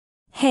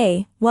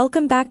Hey,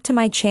 welcome back to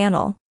my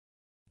channel.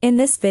 In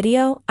this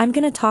video, I'm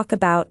gonna talk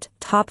about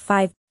top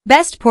 5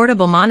 best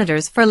portable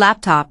monitors for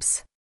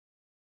laptops.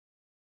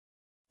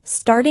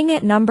 Starting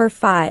at number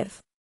 5.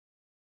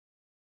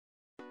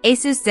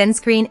 ASUS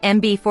ZenScreen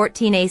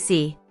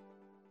MB14AC.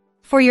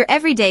 For your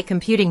everyday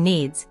computing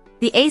needs,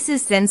 the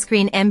ASUS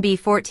ZenScreen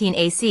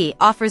MB14AC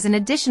offers an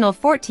additional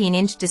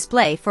 14-inch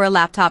display for a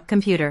laptop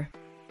computer.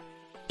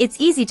 It's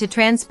easy to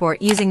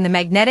transport using the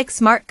magnetic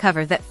smart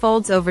cover that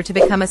folds over to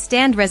become a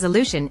stand.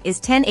 Resolution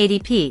is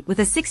 1080p with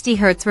a 60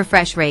 Hz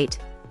refresh rate,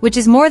 which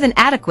is more than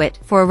adequate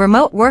for a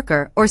remote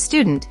worker or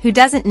student who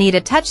doesn't need a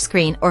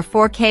touchscreen or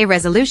 4K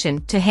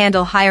resolution to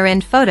handle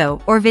higher-end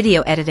photo or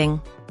video editing.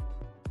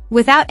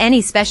 Without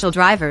any special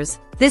drivers,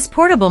 this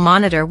portable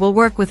monitor will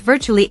work with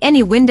virtually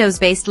any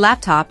Windows-based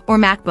laptop or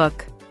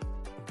MacBook.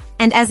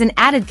 And as an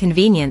added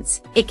convenience,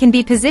 it can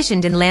be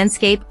positioned in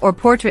landscape or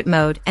portrait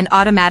mode and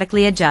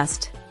automatically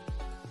adjust.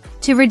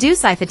 To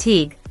reduce eye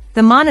fatigue,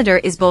 the monitor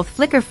is both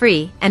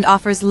flicker-free and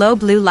offers low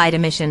blue light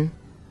emission.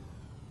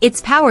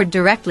 It's powered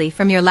directly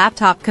from your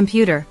laptop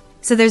computer,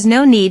 so there's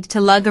no need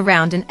to lug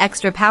around an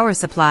extra power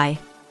supply.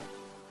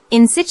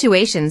 In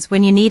situations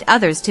when you need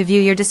others to view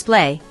your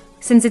display,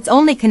 since it's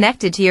only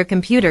connected to your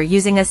computer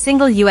using a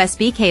single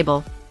USB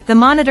cable, the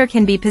monitor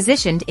can be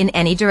positioned in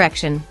any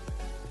direction.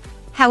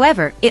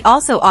 However, it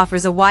also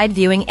offers a wide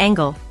viewing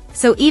angle,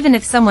 so even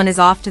if someone is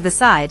off to the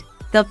side,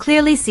 they'll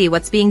clearly see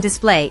what's being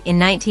displayed in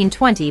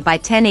 1920 by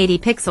 1080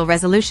 pixel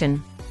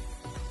resolution.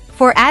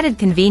 For added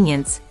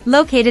convenience,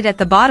 located at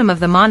the bottom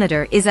of the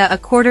monitor is a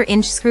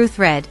 1/4-inch screw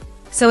thread,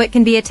 so it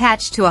can be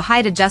attached to a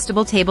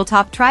height-adjustable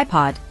tabletop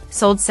tripod,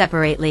 sold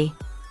separately.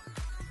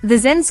 The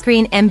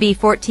ZenScreen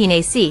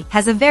MB14AC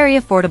has a very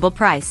affordable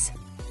price.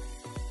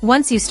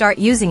 Once you start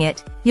using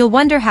it, you'll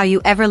wonder how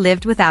you ever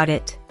lived without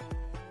it.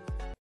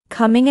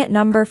 Coming at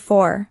number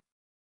 4.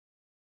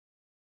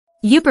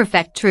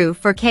 Uperfect True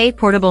 4K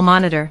Portable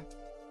Monitor.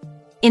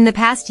 In the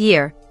past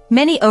year,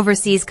 many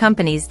overseas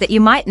companies that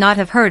you might not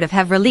have heard of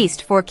have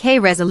released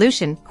 4K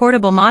resolution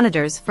portable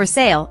monitors for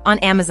sale on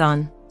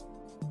Amazon.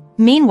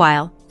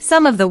 Meanwhile,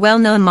 some of the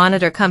well-known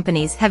monitor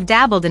companies have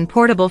dabbled in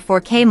portable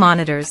 4K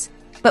monitors,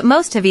 but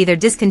most have either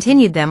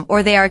discontinued them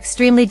or they are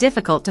extremely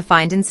difficult to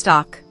find in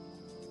stock.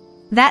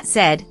 That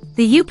said,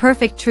 the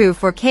Uperfect True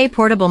 4K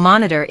portable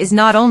monitor is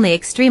not only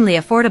extremely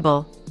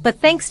affordable, but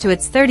thanks to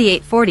its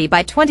 3840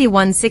 by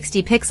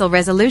 2160 pixel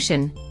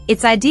resolution,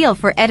 it's ideal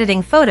for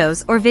editing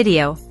photos or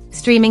video,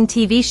 streaming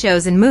TV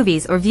shows and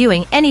movies, or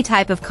viewing any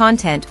type of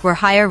content where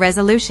higher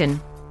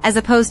resolution, as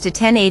opposed to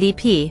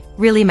 1080p,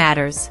 really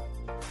matters.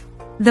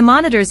 The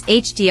monitor's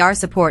HDR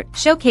support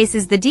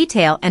showcases the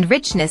detail and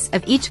richness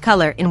of each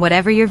color in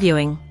whatever you're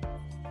viewing.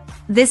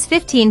 This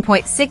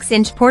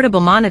 15.6-inch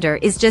portable monitor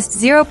is just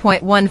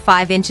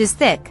 0.15 inches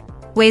thick,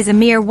 weighs a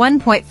mere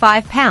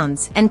 1.5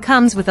 pounds and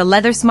comes with a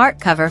leather smart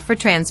cover for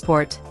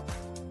transport.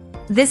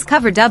 This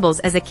cover doubles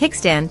as a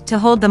kickstand to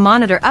hold the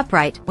monitor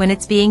upright when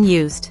it's being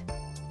used.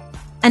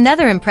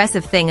 Another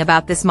impressive thing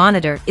about this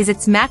monitor is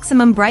its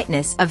maximum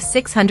brightness of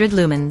 600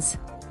 lumens.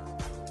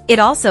 It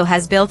also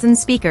has built-in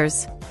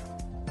speakers.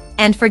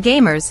 And for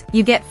gamers,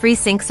 you get free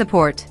sync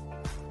support.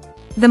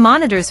 The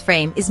monitor's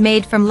frame is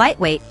made from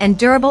lightweight and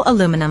durable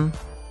aluminum.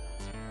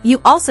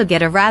 You also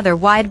get a rather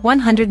wide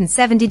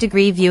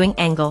 170-degree viewing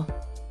angle.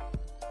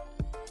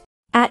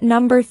 At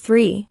number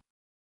 3.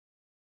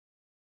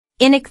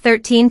 INNOC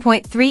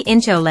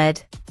 13.3-inch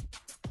OLED.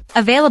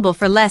 Available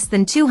for less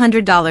than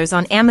 $200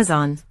 on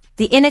Amazon,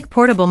 the INNOC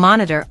portable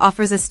monitor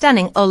offers a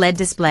stunning OLED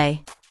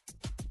display.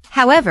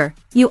 However,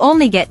 you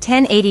only get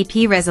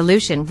 1080p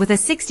resolution with a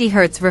 60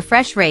 Hz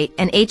refresh rate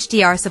and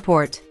HDR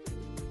support.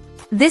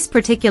 This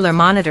particular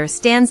monitor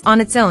stands on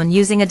its own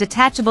using a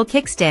detachable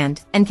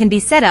kickstand and can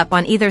be set up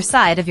on either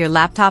side of your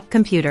laptop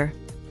computer.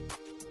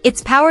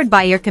 It's powered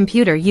by your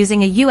computer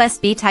using a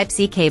USB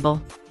Type-C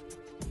cable.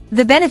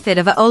 The benefit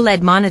of an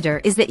OLED monitor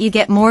is that you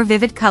get more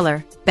vivid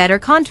color, better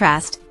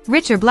contrast,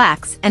 richer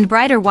blacks, and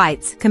brighter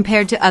whites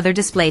compared to other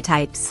display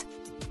types.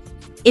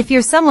 If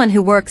you're someone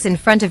who works in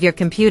front of your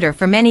computer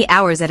for many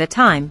hours at a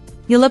time,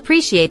 you'll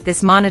appreciate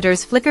this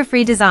monitor's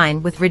flicker-free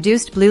design with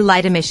reduced blue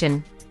light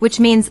emission, which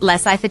means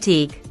less eye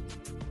fatigue.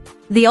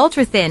 The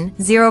ultra-thin,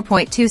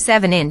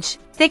 0.27-inch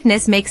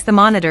thickness makes the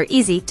monitor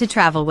easy to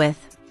travel with.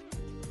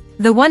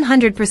 The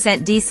 100%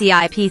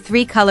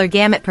 DCI-P3 color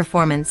gamut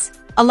performance,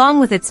 along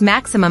with its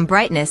maximum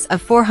brightness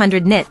of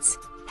 400 nits,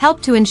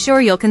 help to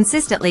ensure you'll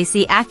consistently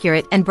see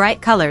accurate and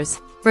bright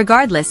colors,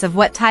 regardless of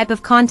what type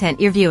of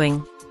content you're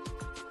viewing.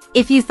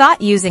 If you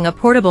thought using a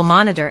portable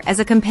monitor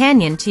as a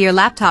companion to your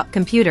laptop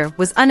computer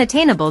was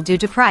unattainable due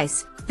to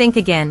price, think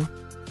again.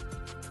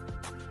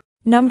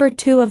 Number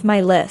 2 of my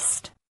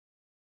list.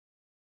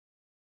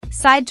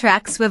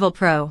 SideTrak Swivel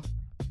Pro.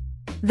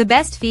 The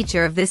best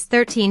feature of this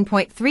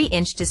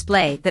 13.3-inch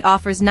display that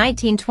offers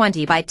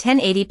 1920 by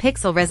 1080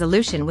 pixel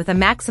resolution with a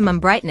maximum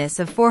brightness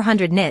of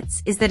 400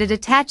 nits is that it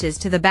attaches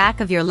to the back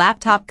of your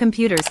laptop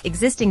computer's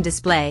existing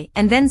display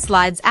and then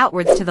slides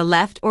outwards to the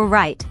left or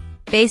right,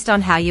 based on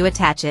how you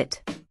attach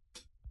it.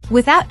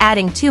 Without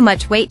adding too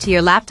much weight to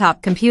your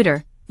laptop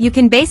computer, You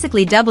can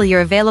basically double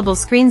your available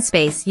screen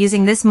space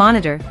using this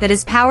monitor that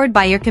is powered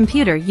by your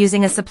computer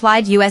using a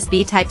supplied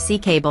USB Type-C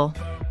cable.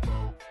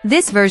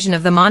 This version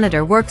of the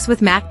monitor works with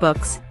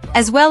MacBooks,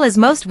 as well as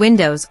most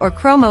Windows or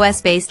Chrome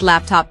OS-based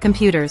laptop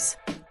computers.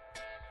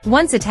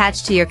 Once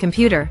attached to your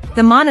computer,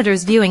 the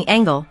monitor's viewing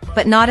angle,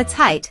 but not its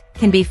height,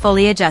 can be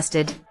fully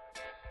adjusted.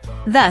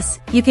 Thus,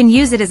 you can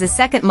use it as a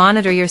second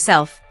monitor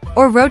yourself,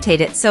 or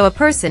rotate it so a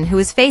person who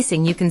is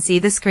facing you can see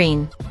the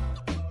screen.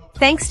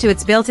 Thanks to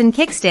its built-in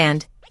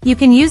kickstand, you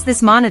can use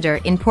this monitor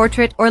in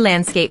portrait or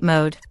landscape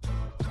mode.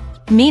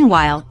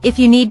 Meanwhile, if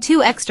you need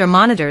 2 extra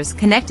monitors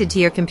connected to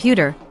your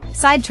computer,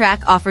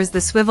 SideTrak offers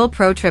the Swivel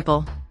Pro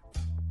Triple.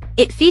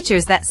 It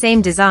features that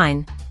same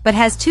design, but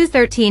has 2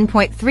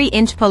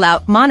 13.3-inch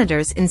pull-out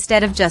monitors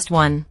instead of just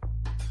one.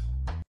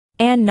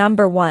 And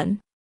number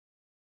 1.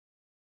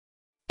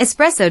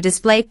 Espresso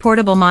Display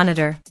Portable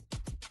Monitor.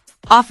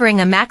 Offering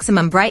a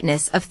maximum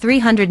brightness of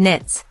 300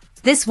 nits,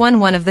 this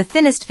one of the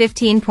thinnest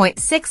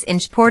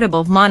 15.6-inch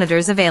portable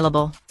monitors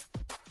available.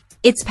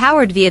 It's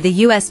powered via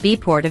the USB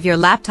port of your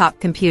laptop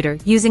computer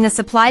using a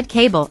supplied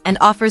cable and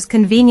offers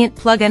convenient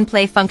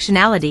plug-and-play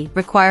functionality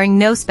requiring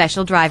no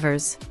special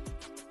drivers.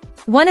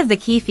 One of the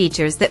key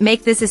features that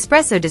make this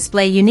Espresso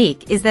display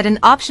unique is that an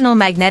optional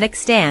magnetic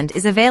stand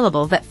is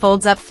available that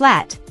folds up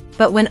flat,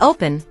 but when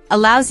open,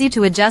 allows you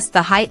to adjust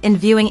the height and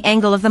viewing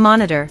angle of the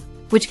monitor,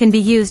 which can be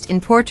used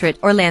in portrait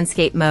or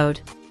landscape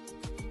mode.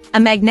 A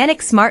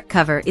magnetic smart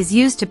cover is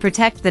used to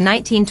protect the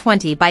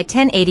 1920 by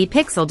 1080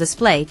 pixel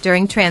display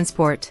during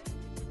transport.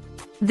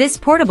 This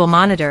portable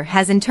monitor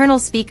has internal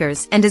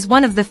speakers and is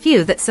one of the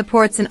few that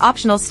supports an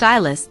optional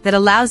stylus that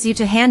allows you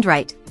to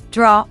handwrite,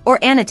 draw, or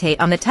annotate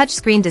on the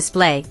touchscreen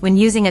display when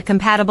using a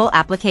compatible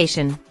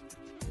application.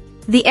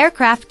 The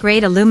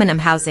aircraft-grade aluminum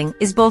housing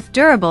is both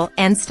durable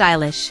and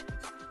stylish.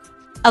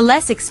 A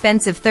less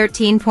expensive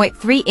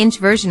 13.3-inch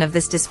version of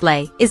this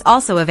display is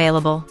also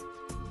available.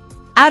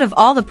 Out of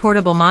all the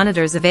portable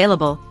monitors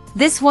available,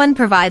 this one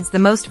provides the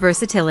most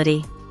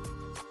versatility.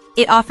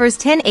 It offers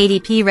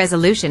 1080p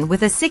resolution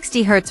with a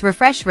 60 Hz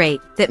refresh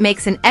rate that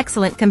makes an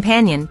excellent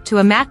companion to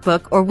a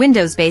MacBook or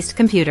Windows-based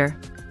computer.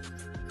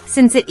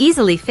 Since it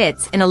easily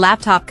fits in a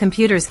laptop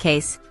computer's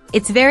case,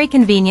 it's very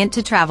convenient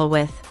to travel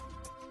with.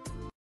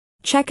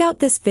 Check out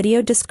this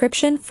video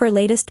description for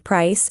latest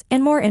price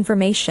and more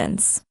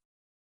informations.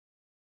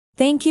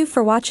 Thank you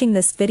for watching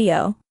this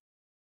video.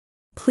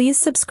 Please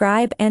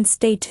subscribe and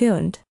stay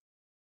tuned.